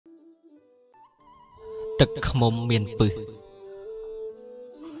ទឹកខ្មុំមានពឹស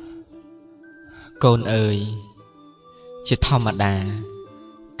កូនអើយជាធម្មតា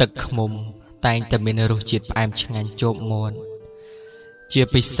ទឹកខ្មុំតែងតែមានរសជាតិផ្អែមឆ្ងាញ់ជាប់មាត់ជា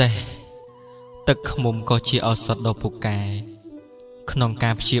ពិសេសទឹកខ្មុំក៏ជាឱសថដ៏ពូកែក្នុង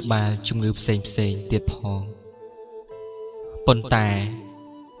ការព្យាបាលជំងឺផ្សេងទៀតផងប៉ុន្តែ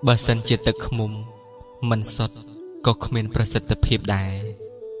បើសិនជាទឹកខ្មុំមិនសុទ្ធក៏គ្មានប្រសិទ្ធភាពដែរ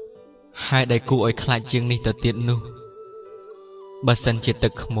ហើយដែលគួរឲ្យខ្លាចជាងនេះទៅទៀតនោះបើសិនជាទឹ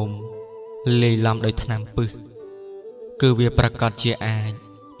កខ្មុំលាយឡំដោយថ្នាំពឹសគឺវាប្រកាសជាអាច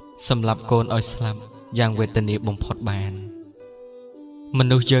សម្លាប់កូនឲ្យស្លាប់យ៉ាងវេទនាបំផុតបានម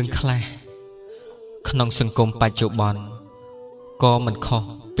នុស្សយើងខ្លះក្នុងសង្គមបច្ចុប្បន្នក៏មិនខុស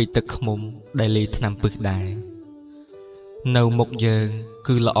ពីទឹកខ្មុំដែលលាយថ្នាំពឹសដែរនៅមុខយើង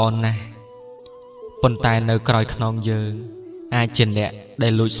គឺល្អណាស់ប៉ុន្តែនៅក្រោយខ្នងយើងអាចជាអ្នកដែ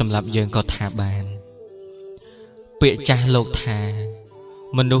លលួចសម្លាប់យើងក៏ថាបានពាក្យចាស់លោកថា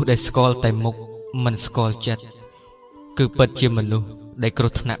មនុស្សដែលស្គាល់តែមុខមិនស្គាល់ចិត្តគឺពិតជាមនុស្សដែលគ្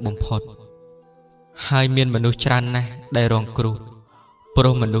រោះថ្នាក់បំផុតហើយមានមនុស្សច្រើនណាស់ដែលរងគ្រោះព្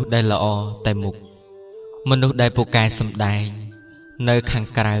រោះមនុស្សដែលល្អតែមុខមនុស្សដែលពូកែសម្ដែងនៅខាង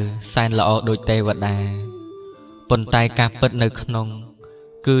ក្រៅសែនល្អដូចទេវតាប៉ុន្តែការពិតនៅក្នុង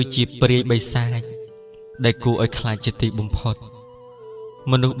គឺជាព្រាយបិសាចដែលគួរឲ្យខ្លាចជាទីបំផុត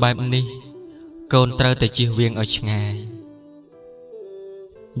មនុស្សបែបនេះកូនត្រូវតែជៀសវាងឲ្យឆ្ងាយ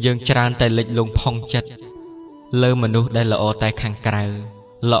យើងច្រើនតែលិចលង់ផុងចិត្តលើមនុស្សដែលល្អតែខាងក្រៅ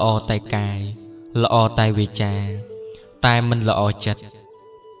ល្អតែកាយល្អតែវាចាតែមិនល្អចិត្ត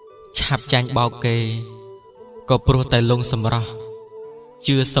ឆាប់ចាញ់បោកគេក៏ព្រោះតែលង់សម្រស់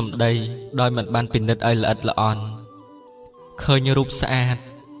ជឿសម្ដីដោយមិនបានពិនិត្យឲ្យល្អិតល្អន់ឃើញរូបស្អាត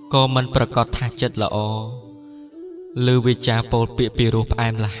ក៏មិនប្រកាសថាចិត្តល្អឬវាចាពោលពាក្យពីរោះផ្អែ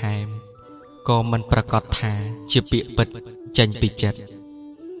មល្ហែមក៏មិនប្រកាសថាជាពាក្យពិតចេញពីចិត្ត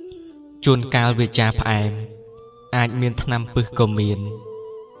ជួនកាលវាចាផ្អែមអាចមានថ្នាំពឹសក៏មាន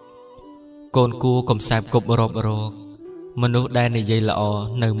កូនគួរកំសែបគប់រាប់រកមនុស្សដែលនិយាយល្អ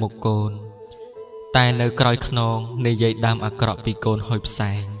នៅមុខកូនតែនៅក្រោយខ្នងនិយាយដើមអាក្រក់ពីកូនហុយផ្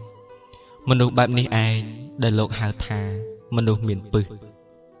សែងមនុស្សបែបនេះឯងដែលលោកហៅថាមនុស្សមានពឹស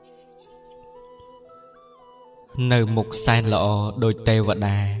នៅមុខសែនល្អដូចទេវ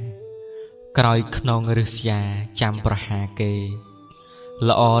តាក្រោយខ្នងឫស្យាចាំប្រហាគេ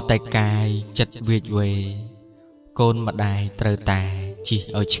ល្អតែកាយចិត្តវាចវេកូនម្ដាយត្រូវតែជិះ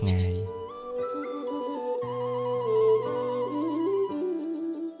ឲ្យឆ្ងាយ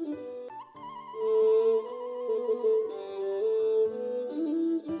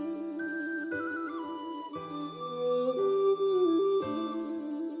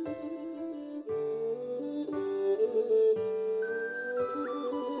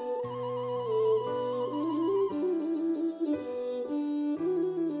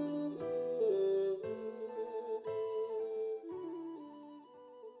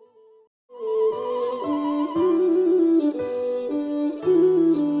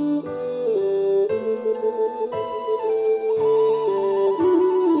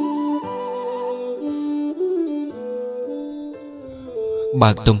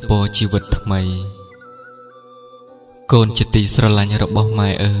បើកទំព័រជីវិតថ្មីកូនជាទីស្រឡាញ់របស់ម៉ែ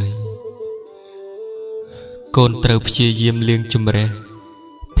អើយកូនត្រូវព្យាយាមលាងជម្រះ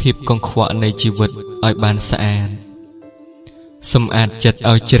ភាពកង្វក់នៃជីវិតឲ្យបានស្អាតសម្អាតចិត្ត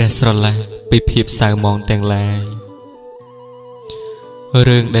ឲ្យជ្រះស្រឡះពីភាពសៅហ្មងទាំងឡាយ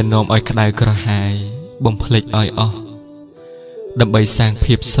រឿងដែលនាំឲ្យក្តៅក្រហាយបំភ្លេចឲ្យអស់ដើម្បីសាង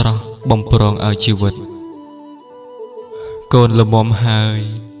ភាពស្រស់បំប្រងឲ្យជីវិតកូនល្មមហើយ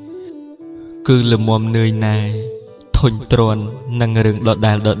គឺល្មមនឿយណាយធុញទ្រាន់នឹងរឿងដ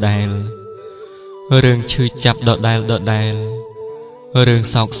ដែលរឿងឈឺចាប់ដដែលរឿង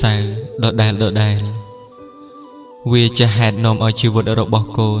សោកសៅដដែលវាជាហេតុនាំឲ្យជីវិតរបស់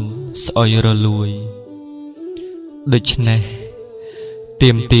កូនស្អុយរលួយដូច្នេះទា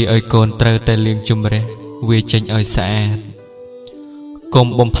មទារឲ្យកូនត្រូវតែលាងជម្រះវាចេញឲ្យស្អាតកុំ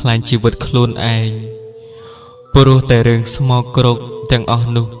បំផ្លាញជីវិតខ្លួនឯងព្រោះតែរឿងស្មោកគ្រោកទាំងអស់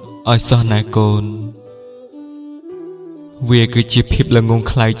នោះឲ្យសោះណាកូនវាគឺជាភាពល្ងង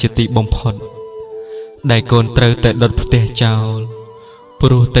ខ្លៅជាទីបំផុតដែលកូនត្រូវតែដុតផ្ទះចោលព្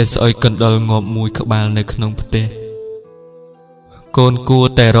រោះតែស្អុយកណ្ដុរងាប់មួយក្បាលនៅក្នុងផ្ទះកូនគួរ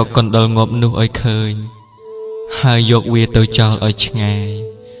តែរកកណ្ដុរងាប់នោះឲ្យឃើញហើយយកវាទៅចោលឲ្យឆ្ងាយ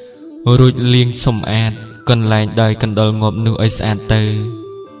រួចលាងសម្អាតកន្លែងដោយកណ្ដុរងាប់នោះឲ្យស្អាតទៅ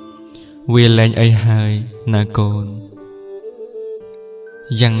វាលែងអីហើយណាកូន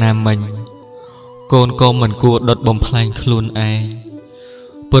យ៉ាងណាមិញកូនក៏មិនគួរដុតបំផ្លាញខ្លួនឯង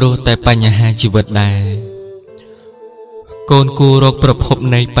ព្រោះតែបញ្ហាជីវិតដែរ កូនគូរកប្រភព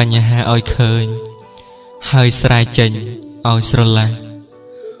នៃបញ្ហាឲ្យឃើញហើយស្រាយចេញឲ្យស្រឡះ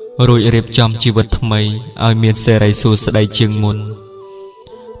រួចរៀបចំជីវិតថ្មីឲ្យមានសេរីសួស្តីជាងមុន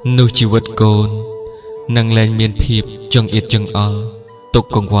នោះជីវិតកូននឹងលែងមានភាពចង្អៀតចង្អល់ទុក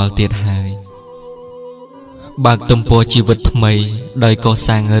កង្វល់ទៀតហើយបើកទំព័រជីវិតថ្មីដោយក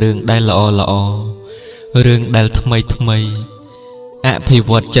សាងរឿងដែលល្អល្អរឿងដែលថ្មីថ្មីអភិវ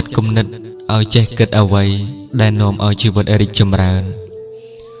ឌ្ឍចិត្តគំនិតឲ្យចេះគិតអ្វីដែលនាំឲ្យជីវិតរីកចម្រើន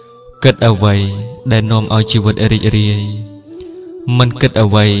គិតអ្វីដែលនាំឲ្យជីវិតរីករាយមិនគិតអ្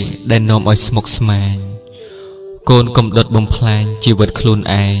វីដែលនាំឲ្យស្មុគស្មាញកូនកុំដុតបំផ្លាញជីវិតខ្លួន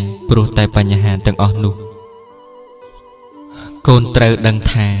ឯងព្រោះតែបញ្ហាទាំងអស់នោះកូនត្រូវដឹង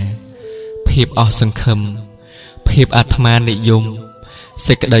ថាភាពអស់សង្ឃឹមភាពអាត្មានិយម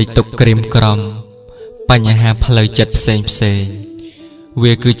សេចក្តីទុក្ខក្រៀមក្រំបញ្ហាផ្លូវចិត្តផ្សេងផ្សេង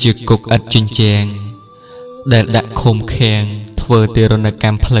វាគឺជាគុកឥតជញ្ជាំងដែលដាក់ឃុំឃាំងធ្វើទារុណក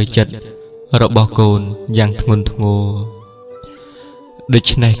ម្មផ្លូវចិត្តរបស់កូនយ៉ាងធ្ងន់ធ្ងរដូ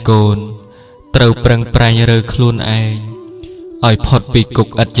ច្នេះកូនត្រូវប្រឹងប្រែងរើខ្លួនឯងឲ្យផុតពីគុក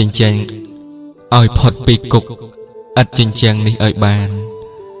ឥតជញ្ជាំងឲ្យផុតពីគុកឥតជញ្ជាំងនេះឲ្យបាន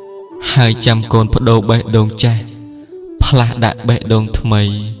ហើយចាំកូនបដូរបេះដូងចាស់ផ្លាស់ដាក់បេះដូងថ្មី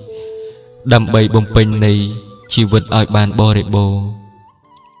ដើម្បីបំពេញនៃជីវិតឲ្យបានបរិបូរណ៍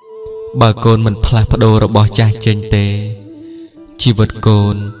បើកូនមិនផ្លាស់ប្ដូររបស់ចាស់ចេញទេជីវិតកូ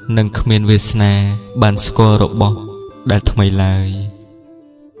ននឹងគ្មានវាសនាបានស្គាល់របស់ដែលថ្មីឡើយ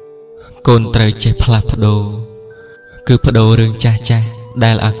កូនត្រូវចេះផ្លាស់ប្ដូរគឺប្ដូររឿងចាស់ចាស់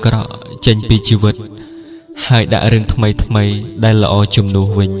ដែលអាក្រក់ចេញពីជីវិតហើយដាក់រឿងថ្មីថ្មីដែលល្អជំនួស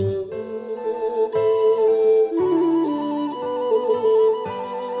វិញ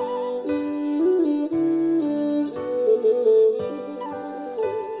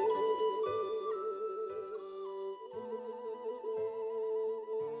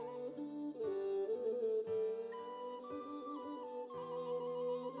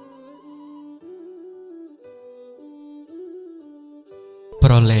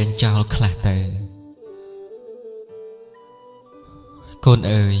ប្រឡែងចោលខ្លះទៅកូន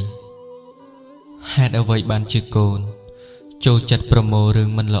អើយហេតុអ្វីបានជាកូនចូលចិត្តប្រមូលរឿង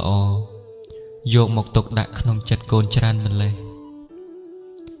មិនល្អយកមកទុកដាក់ក្នុងចិត្តកូនច្រើនម្ល៉េះ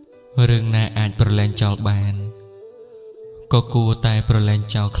រឿងណាអាចប្រឡែងចោលបានក៏គួរតែប្រឡែង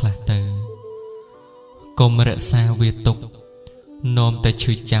ចោលខ្លះទៅកុំរក្សាវាទុកនាំតែ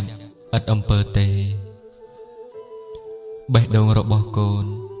ឈឺចាប់ឥតអំពើទេបេះដូងរបស់កូន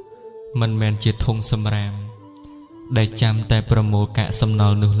មិនមែនជាធុងសម្រាមដែលចាំតែប្រមូលកាកសំណ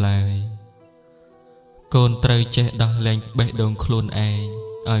ល់នោះឡើយកូនត្រូវចេះដោះលែងបេះដូងខ្លួនឯង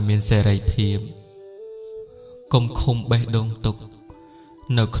ឲ្យមានសេរីភាពកុំឃុំបេះដូងទុក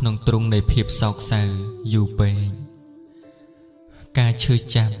នៅក្នុងទ្រុងនៃភាពសោកសៅយូរពេកការឈឺ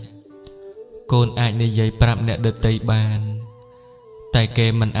ចាប់កូនអាចនិយាយប្រាប់អ្នកដទៃបានតែគេ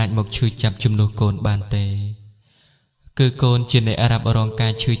មិនអាចមកឈឺចាប់ជំនួសកូនបានទេគឺកូនជាអ្នករ៉ាប់រងកា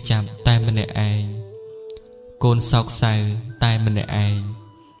រឈឺចាប់តែម្នាក់ឯងកូនសោកសៅតែម្នាក់ឯង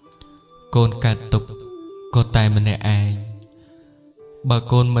កូនកើតទុក្ខក៏តែម្នាក់ឯងបើ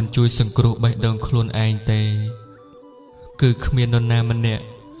កូនមិនជួយសង្គ្រោះបេះដូងខ្លួនឯងទេគឺគ្មាននរណាម្នាក់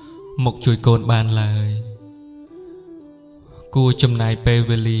មកជួយកូនបានឡើយគួរចំណាយពេល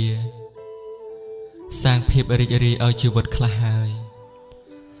វេលាសាងភាពរីករាយឲ្យជីវិតខ្លះហើយ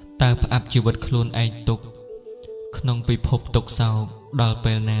តើផ្អាប់ជីវិតខ្លួនឯងទុកក្នុងពិភពទុក្ខសោកដល់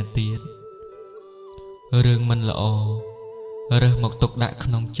ពេលណាទៀតរឿងមិនល្អរើសមកទុកដាក់ក្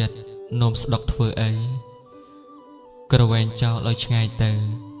នុងចិត្តនោមស្ដុកធ្វើអីក្រវែងចោលឲ្យឆ្ងាយទៅ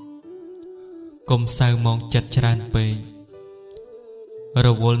កុំសៅមងចិត្តច្រើនពេករ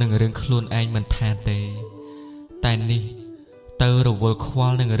វល់នឹងរឿងខ្លួនឯងមិនថាទេតែនេះទៅរវល់ខ្វ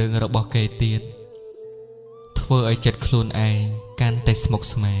ល់នឹងរឿងរបស់គេទៀតធ្វើឲ្យចិត្តខ្លួនឯងកាន់តែស្មុគ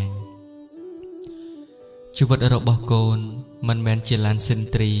ស្មាញជីវិតរបស់កូនមិនមែនជាឡានសិន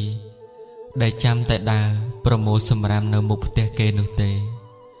ទ្រីដែលចាំតែដើរប្រមូលសម្រាមនៅមុខផ្ទះគេនោះទេ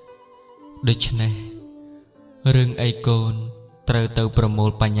ដូច្នេះរឿងអីកូនត្រូវទៅប្រមូល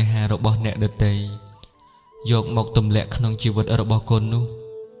បញ្ហារបស់អ្នកដទៃយកមកទម្លាក់ក្នុងជីវិតរបស់កូននោះ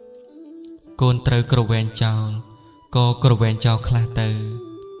កូនត្រូវក្រវែងចោលក៏ក្រវែងចោលខ្លះទៅ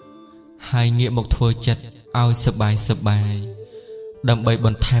ហើយងាកមកធ្វើចិត្តឲ្យសប្បាយដើម្បីប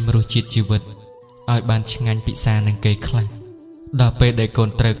ន្ថែមរសជាតិជីវិតឲ្យបានឆ្ងាញ់ពិសានឹងគេខ្លះដល់ពេលដែលកូន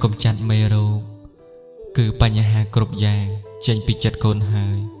ត្រូវកំចាត់មេរោគគឺបញ្ហាគ្រប់យ៉ាងចេញពីចិត្តកូនហើ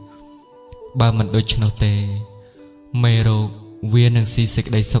យបើមិនដូច្នោះទេមេរោគវានឹងស៊ីសេច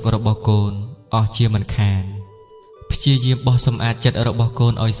ក្តីសុខរបស់កូនអស់ជាមិនខានព្យាយាមបោះសម្អាតចិត្តរបស់កូ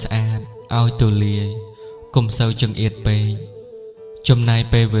នឲ្យស្អាតឲ្យទូលាយ កុំសូវចង្អៀតពេកចំណាយ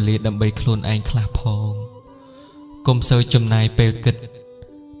ពេលវេលាដើម្បីខ្លួនឯងខ្លះផងកុំសូវចំណាយពេលគិត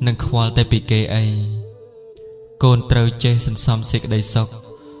នឹងខ្វល់តែពីគេអីកូនត្រូវចេះសន្សំសេចក្តីសុខ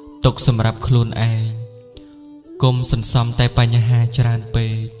ទុកសម្រាប់ខ្លួនឯងកុំសន្សំតែបញ្ហាច្រើនពេ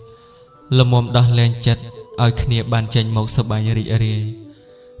កល្មមដោះលែងចិត្តឲ្យគ្នាបានចេញមកសប្បាយរីករាយ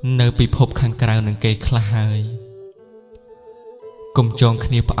នៅពិភពខាងក្រៅនឹងគេខ្លះហើយកុំចង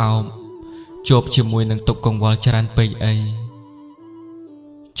គ្នាផ្អោបជាប់ជាមួយនឹងទុកកង្វល់ច្រើនពេកអី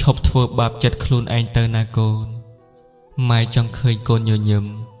ឈប់ធ្វើបាបចិត្តខ្លួនឯងទៅណាកូនម៉ែចង់ឃើញកូនញញឹម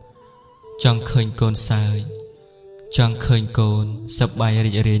ចង់ឃើញកូនសើចចង់ឃើញកូនសប្បាយ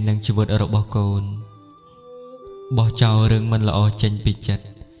រីករាយនឹងជីវិតរបស់កូនបោះចោលរឿងមិនល្អចេញពីចិត្ត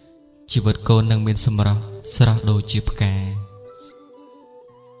ជីវិតកូននឹងមានសម្រស់ស្រស់ដូចជាផ្កា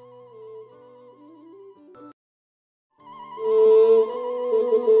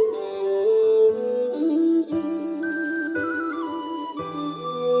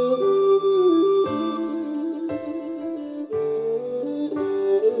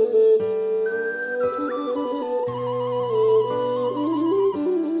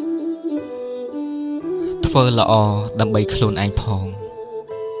ធ្វើល្អដើម្បីខ្លួនឯងផង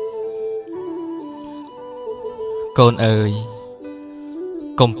កូនអើយ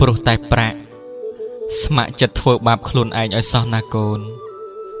កុំព្រោះតែប្រាក់ស្ម័គ្រចិត្តធ្វើបាបខ្លួនឯងឲ្យសោះណាកូន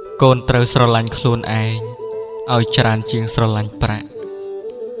កូនត្រូវស្រឡាញ់ខ្លួនឯងឲ្យច្រើនជាងស្រឡាញ់ប្រា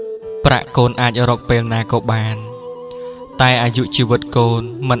ក់កូនអាចរកពេលណាក៏បានតែអាយុជីវិតកូន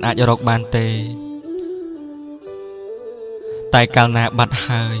មិនអាចរកបានទេតែកាលណាបាត់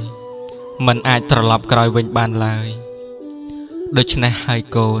ហើយមិនអាចត្រឡប់ក្រោយវិញបានឡើយដូច្នេះហើយ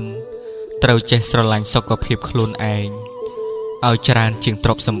កូនត្រូវចេះស្រឡាញ់សុខភាពខ្លួនឯងឲ្យច្រើនជាងទ្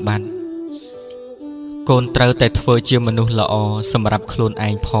រព្យសម្បត្តិកូនត្រូវតែធ្វើជាមនុស្សល្អសម្រាប់ខ្លួនឯ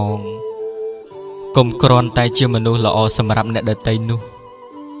ងផងកុំគ្រាន់តែជាមនុស្សល្អសម្រាប់អ្នកដទៃនោះ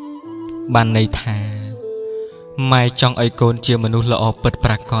បានន័យថាម៉ែចង់ឲ្យកូនជាមនុស្សល្អពិតប្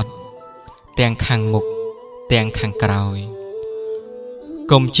រាកដទាំងខាងមុខទាំងខាងក្រោយ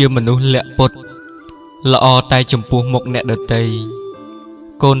កុំជាមនុស្សលាក់ពុតល្អតែចំពោះមុខអ្នកដទៃ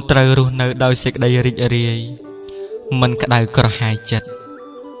កូនត្រូវរស់នៅដោយសេចក្តីរីករាយមិនក្តៅក្រហាយចិត្ត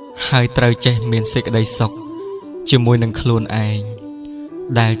ហើយត្រូវចេះមានសេចក្តីសុខជាមួយនឹងខ្លួនឯង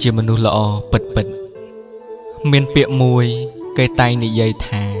ដែលជាមនុស្សល្អពិតមានពាក្យមួយគេតែងនិយាយ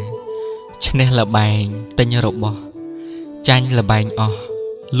ថាឈ្នះល្បែងទិញរបស់ចាញ់ល្បែងអស់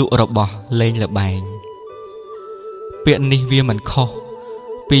លក់របស់លេងល្បែងពាក្យនេះវាមិនខុស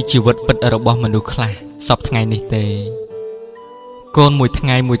ពីជីវិតពិតរបស់មនុស្សខ្លះសពថ្ងៃនេះទេកូនមួយថ្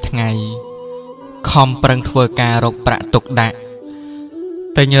ងៃខំប្រឹងធ្វើការរកប្រាក់ទុកដាក់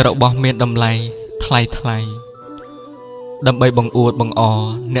ទិញរបស់មានតម្លៃថ្លៃដើម្បីបង្អួតបង្អ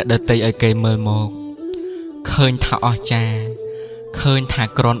អ្នកដទៃឲ្យគេមើលមកឃើញថាអស្ចារ្យឃើញថា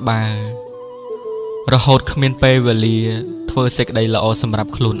ក្រាន់បើរហូតគ្មានពេលវេលាធ្វើសេចក្តីល្អសម្រា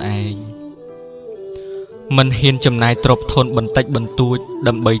ប់ខ្លួនឯងមិនហ៊ានចំណាយទ្រព្យធនបន្តិចបន្តួច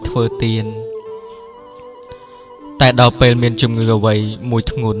ដើម្បីធ្វើទានតែដល់ពេលមានជំងឺអ្វីមួយ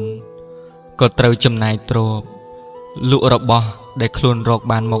ធ្ងន់ក៏ត្រូវចំណាយទ្រព្យលក់របស់ដែលខ្លួនរក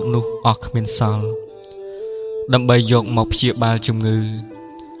បានមកនោះអស់គ្មានសល់ដើម្បីយកមកព្យាបាលជំងឺ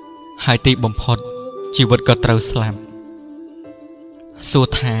ហើយទីបំផុតជីវិតក៏ត្រូវស្លាប់សួរ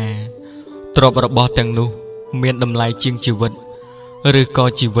ថាទ្រព្យរបស់ទាំងនោះមានតម្លៃជាងជីវិតឬក៏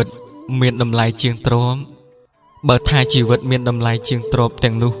ជីវិតមានតម្លៃជាងទ្រព្យបើថាជីវិតមានតម្លៃជាងទ្រព្យ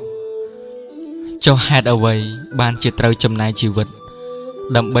ទាំងនោះចុះហេតុអ្វីបានជាត្រូវចំណាយជីវិត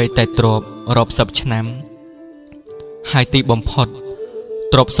ដើម្បីតែទ្រព្យរាប់សិបឆ្នាំហើយទីបំផុត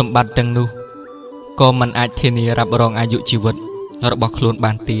ទ្រព្យសម្បត្តិទាំងនោះក៏មិនអាចធានារ៉ាប់រងអាយុជីវិតរបស់ខ្លួន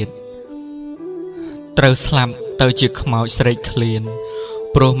បានទៀតត្រូវស្លាប់ទៅជាខ្មោចស្រេកឃ្លាន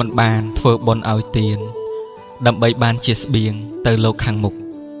ព្រោះមិនបានធ្វើបុណ្យឲ្យទានដើម្បីបានជាស្បៀងទៅលោកខាងមុខ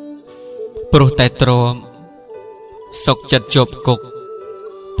ព្រោះតែទ្រព្យសុខចិត្តជាប់គុក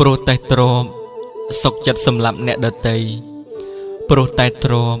ព្រោះតែទ្រព្យសុខចិត្តសម្លាប់អ្នកដទៃព្រោះតែ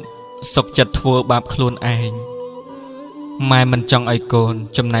ទ្រព្យសុខចិត្តធ្វើបាបខ្លួនឯងម៉ែមិនចង់ឲ្យកូន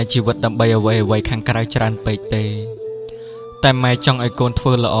ចំណាយជីវិតដើម្បីអ្វីខាងក្រៅច្រើនពេកទេតែម៉ែចង់ឲ្យកូនធ្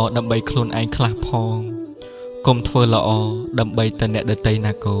វើល្អដើម្បីខ្លួនឯងខ្លះផងកុំធ្វើល្អដើម្បីតែអ្នកដទៃ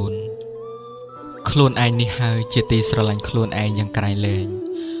ណាកូនខ្លួនឯងនេះហើយជាទីស្រឡាញ់ខ្លួនឯងយ៉ាងក្រៃលែង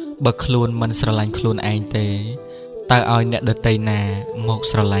បើខ្លួនមិនស្រឡាញ់ខ្លួនឯងទេតើឲ្យអ្នកដទៃណាមក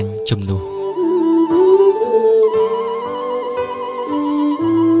ស្រឡាញ់ជំនួស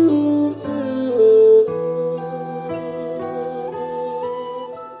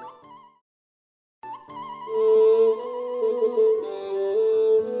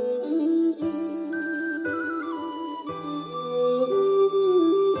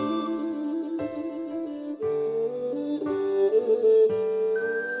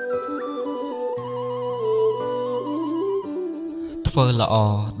ធ្វើល្អ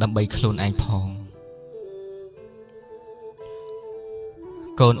ដើម្បីខ្លួនឯងផង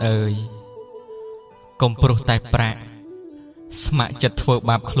កូនអើយកុំព្រោះតែប្រាក់ស្ម័គ្រចិត្តធ្វើ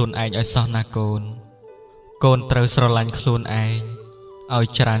បាបខ្លួនឯងឲ្យសោះណាកូនកូនត្រូវស្រឡាញ់ខ្លួនឯងឲ្យ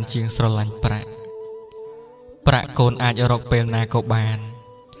ច្រើនជាងស្រឡាញ់ប្រាក់កូនអាចរកពេលណាក៏បាន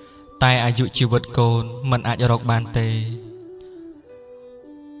តែអាយុជីវិតកូនមិនអាចរកបានទេ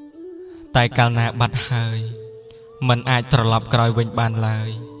តែកាលណាបាត់ហើយមិនអាចត្រឡប់ក្រោយវិញបានឡើយ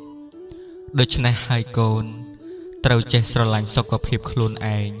ដូច្នេះហើយកូនត្រូវចេះស្រឡាញ់សុខភាពខ្លួន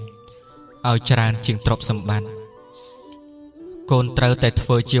ឯងឲ្យច្រើនជាងទ្រព្យសម្បត្តិកូនត្រូវតែធ្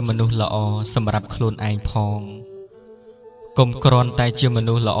វើជាមនុស្សល្អសម្រាប់ខ្លួនឯងផងកុំគ្រាន់តែជាម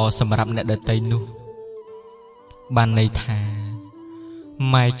នុស្សល្អសម្រាប់អ្នកដទៃនោះបានន័យថា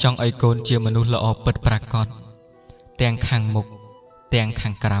ម៉ែចង់ឲ្យកូនជាមនុស្សល្អពិតប្រាកដទាំងខាងមុខទាំងខា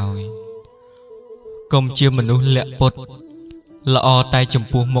ងក្រោយកុំជាមនុស្សលាក់ពុតល្អតែចំ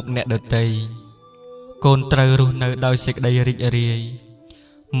ពោះមុខអ្នកដទៃកូនត្រូវរស់នៅដោយសេចក្តីរីករាយ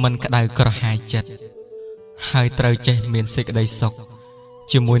មិនក្តៅក្រហាយចិត្តហើយត្រូវចេះមានសេចក្តីសុខ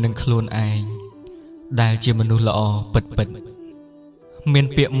ជាមួយនឹងខ្លួនឯងដែលជាមនុស្សល្អពិតមាន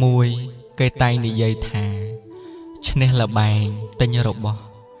ពាក្យមួយគេតែងនិយាយថាឈ្នះល្បែងទិញរបស់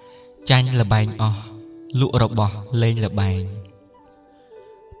ចាញ់ល្បែងអស់លក់របស់លេងល្បែង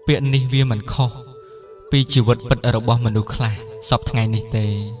ពាក្យនេះវាមិនខុសពីជីវិតពិតរបស់មនុស្សខ្លះសពថ្ងៃនេះទេ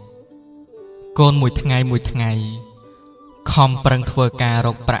កូនមួយថ្ងៃខំប្រឹងធ្វើការរ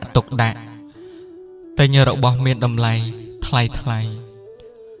កប្រាក់ទុកដាក់ទិញរបស់មានតម្លៃថ្លៃ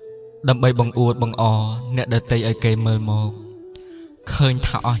ដើម្បីបង្អួតបង្អអ្នកដទៃឲ្យគេមើលមកឃើញ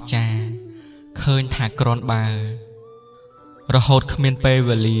ថាអស្ចារ្យឃើញថាក្រាន់បើរហូតគ្មានពេល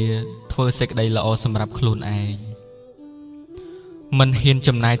វេលាធ្វើសេចក្តីល្អសម្រាប់ខ្លួនឯងមិនហ៊ាន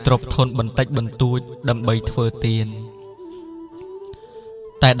ចំណាយទ្រព្យធនបន្តិចបន្តួចដើម្បីធ្វើទាន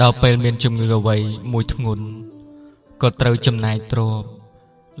តែដល់ពេលមានជំងឺអ្វីមួយធ្ងន់ក៏ត្រូវចំណាយទ្រព្យ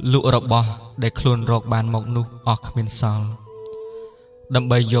លក់របស់ដែលខ្លួនរកបានមកនោះអស់គ្មានសល់ដើម្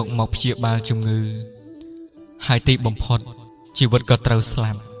បីយកមកព្យាបាលជំងឺហើយទីបំផុតជីវិតក៏ត្រូវស្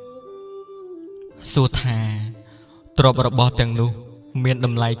លាប់សួរថាទ្រព្យរបស់ទាំងនោះមានត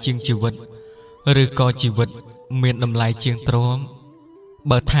ម្លៃជាងជីវិតឬក៏ជីវិតមានតម្លៃជាងទ្រព្យ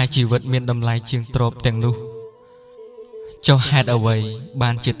បើថាជីវិតមានតម្លៃជាងទ្រព្យទាំងនោះចុះហេតុអ្វីបា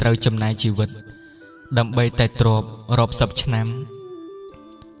នជាត្រូវចំណាយជីវិតដើម្បីតែទ្រព្យរាប់សិបឆ្នាំ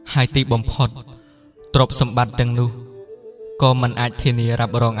ហើយទីបំផុតទ្រព្យសម្បត្តិទាំងនោះក៏មិនអាចធានារ៉ា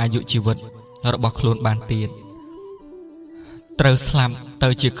ប់រងអាយុជីវិតរបស់ខ្លួនបានទៀតត្រូវស្លាប់ទៅ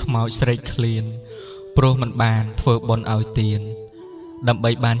ជាខ្មោចស្រេកឃ្លានព្រោះមិនបានធ្វើបុណ្យឲ្យទានដើម្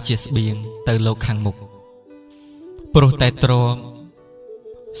បីបានជាស្បៀងទៅលោកខាងមុខព្រោះតែទ្រព្យ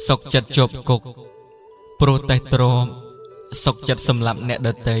សុខចិត្តជាប់គុកព្រោះតែទ្រព្យសុខចិត្តសម្លាប់អ្នកដ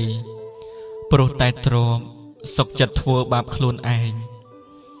ទៃព្រោះតែទ្រព្យសុខចិត្តធ្វើបាបខ្លួនឯង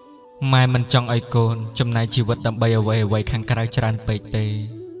ម៉ែមិនចង់ឲ្យកូនចំណាយជីវិតដើម្បីអ្វីខាងក្រៅច្រើនពេកទេ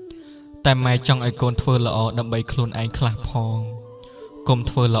តែម៉ែចង់ឲ្យកូនធ្វើល្អដើម្បីខ្លួនឯងខ្លះផងកុំ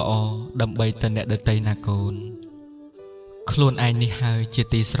ធ្វើល្អដើម្បីតែអ្នកដទៃណាកូនខ្លួនឯងនេះហើយជា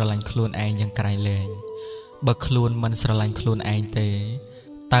ទីស្រឡាញ់ខ្លួនឯងយ៉ាងក្រៃលែងបើខ្លួនមិនស្រឡាញ់ខ្លួនឯងទេ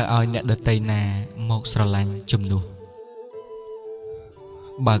តើឲ្យអ្នកដទៃណាមកស្រឡាញ់ជំនួស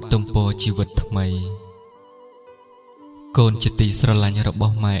បើកទំព័រជីវិតថ្មីកូនជាទីស្រឡាញ់រប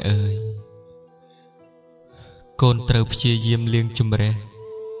ស់ម៉ែអើយកូនត្រូវព្យាយាមលាងជម្រះ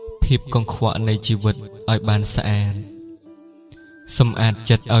ភាពកង្វក់នៃជីវិតឲ្យបានស្អាតសម្អាត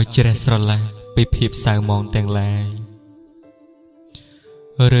ចិត្តឲ្យជ្រះស្រឡះពីភាពសៅហ្មងទាំងឡាយ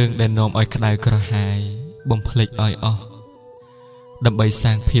រឿងដែលនាំឲ្យក្តៅក្រហាយបំភ្លេចឲ្យអស់ដើម្បី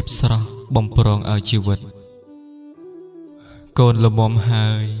សាងភាពស្រស់បំប្រងឲ្យជីវិតកូនល្មមហើ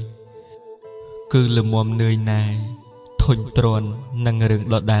យគឺល្មមនឿយណាយធុញទ្រាន់នឹងរឿង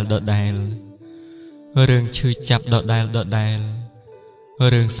ដដែលរឿងឈឺចាប់ដដែល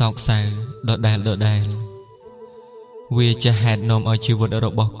រឿងសោកសៅដដែលវាជាហេតុនាំឲ្យជីវិតរ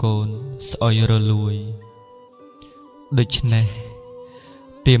បស់កូនស្អុយរលួយដូច្នេះ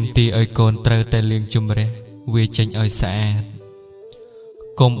ទាមទារឲ្យកូនត្រូវតែលាងជម្រះវាចេញឲ្យស្អាត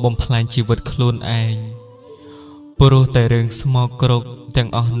កុំបំផ្លាញជីវិតខ្លួនឯងព្រោះតែរឿងស្មោកគ្រោកទាំង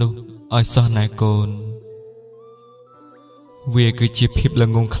អស់នោះឲ្យសោះណាកូនវាគឺជាភាពល្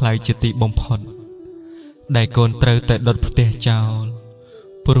ងងខ្លៅជាទីបំផុតដែលកូនត្រូវតែដុតផ្ទះចោល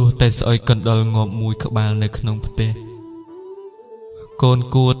ព្រោះតែស្អុយកណ្ដុរងាប់មួយក្បាលនៅក្នុងផ្ទះកូន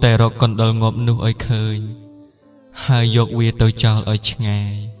គួរតែរកកណ្ដុរងាប់នោះឲ្យឃើញហើយយកវាទៅចោលឲ្យឆ្ងា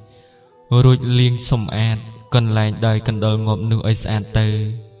យរួចលាងសម្អាតកន្លែងដោយកណ្ដុរងាប់នោះឲ្យស្អាតទៅ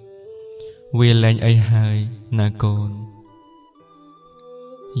វាលែងអីហើយណាកូន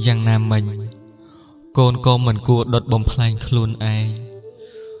យ៉ាងណាមិញកូនក៏មិនគួរដុតបំផ្លាញខ្លួនឯង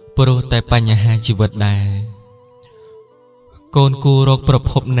ព្រោះតែបញ្ហាជីវិតដែរកូនគួររកប្រ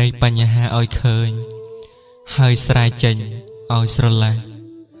ភពនៃបញ្ហាឲ្យឃើញហើយស្រាយចេញឲ្យស្រឡះ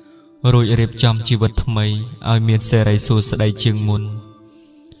រួចរៀបចំជីវិតថ្មីឲ្យមានសេរីសួស្តីជាងមុន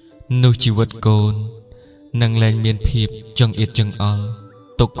នោះជីវិតកូននឹងលែងមានភាពចង្អៀតចង្អល់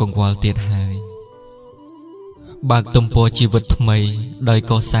ទុកកង្វល់ទៀតហើយបើកទំព័រជីវិតថ្មីដោយ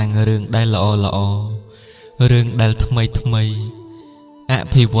កសាងរឿងដែលល្អរឿងដែលថ្មីអ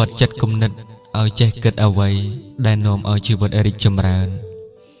ភិវឌ្ឍចិត្តគំនិតឲ្យចេះគិតអ្វីដែលនាំឲ្យជីវិតរីកចម្រើន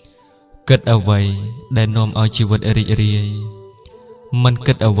គិតអ្វីដែលនាំឲ្យជីវិតរីករាយមិន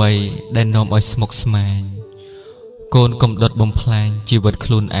គិតអ្វីដែលនាំឲ្យស្មុគស្មាញកូនកុំដុតបំផ្លាញជីវិតខ្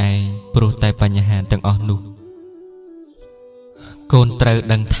លួនឯងព្រោះតែបញ្ហាទាំងអស់នោះកូនត្រូវ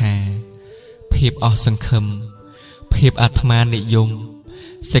ដឹងថាភាពអស់សង្ឃឹមភាពអាត្មានិយម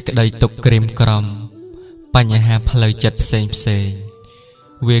សេចក្តីទុក្ខក្រៀមក្រំបញ្ហាផ្លូវចិត្តផ្សេង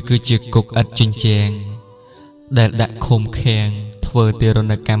វាគឺជាគុកឥតជញ្ជាំងដែលដាក់ឃុំឃាំងធ្វើទារុ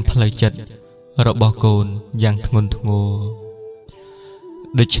ណកម្មផ្លូវចិត្តរបស់កូនយ៉ាងធ្ងន់ធ្ងរ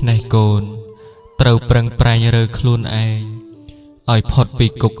ដូច្នេះកូនត្រូវប្រឹងប្រែងរើខ្លួនឯងឲ្យផុតពី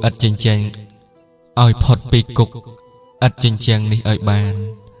គុកឥតជញ្ជាំងនេះឲ្យបាន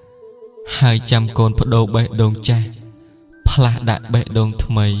ហើយចាំកូនបដូរបេះដូងចាស់ផ្លាស់ដាក់បេះដូង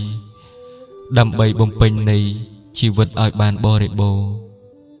ថ្មីដើម្បីបំពេញនៃជីវិតឲ្យបានបរិបូរណ៍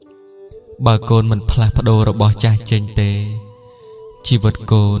បើកូនមិនផ្លាស់ប្ដូររបស់ចាស់ចេញទេជីវិត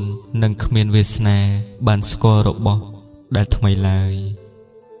កូននឹងគ្មានវាសនាបានស្គាល់របស់ដែលថ្មីឡើយ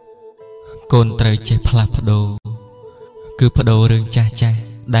កូនត្រូវចេះផ្លាស់ប្ដូរគឺប្ដូររឿងចាស់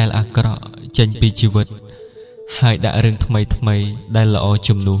ដែលអាក្រក់ចេញពីជីវិតហើយដាក់រឿងថ្មីដែលល្អ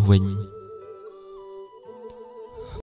ជំនួសវិញ